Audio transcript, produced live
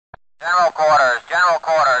General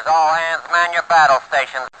quarters, all hands man your battle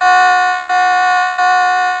stations.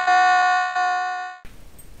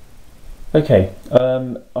 Okay,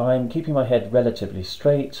 I'm keeping my head relatively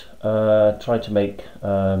straight, try to make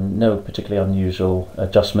no particularly unusual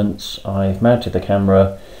adjustments. I've mounted the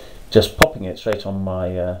camera, just popping it straight on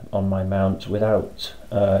my mount without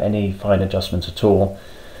any fine adjustments at all,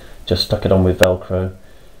 just stuck it on with Velcro.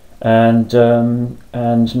 And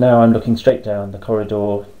now I'm looking straight down the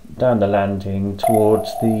corridor, down the landing towards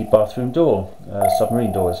the bathroom door,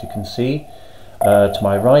 submarine door, as you can see. To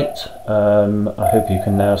my right, I hope you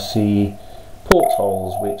can now see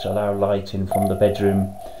portholes which allow light in from the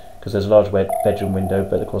bedroom, because there's a large bedroom window,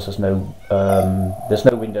 but of course there's no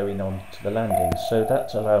window in onto the landing, so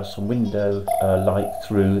that allows some window light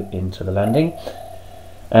through into the landing.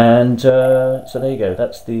 And so there you go,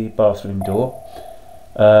 that's the bathroom door.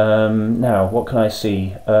 Now what can I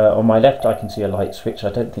see? On my left I can see a light switch. I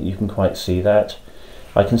don't think you can quite see that.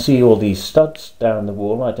 I can see all these studs down the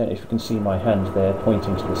wall. I don't know if you can see my hand there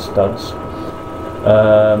pointing to the studs.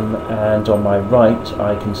 And on my right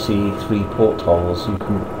I can see 3 portholes. You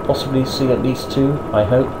can possibly see at least 2, I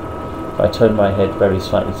hope. If I turn my head very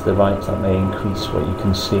slightly to the right, that may increase what you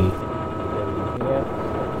can see. Here.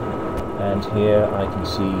 And here I can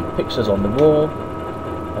see pictures on the wall,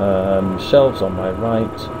 shelves on my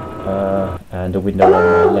right, and a window on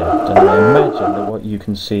my left. And I imagine that what you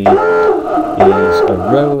can see is a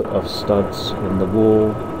row of studs in the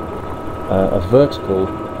wall, a vertical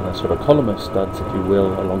sort of column of studs, if you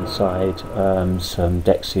will, alongside some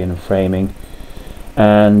Dexian framing,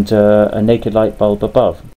 and a naked light bulb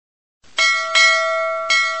above.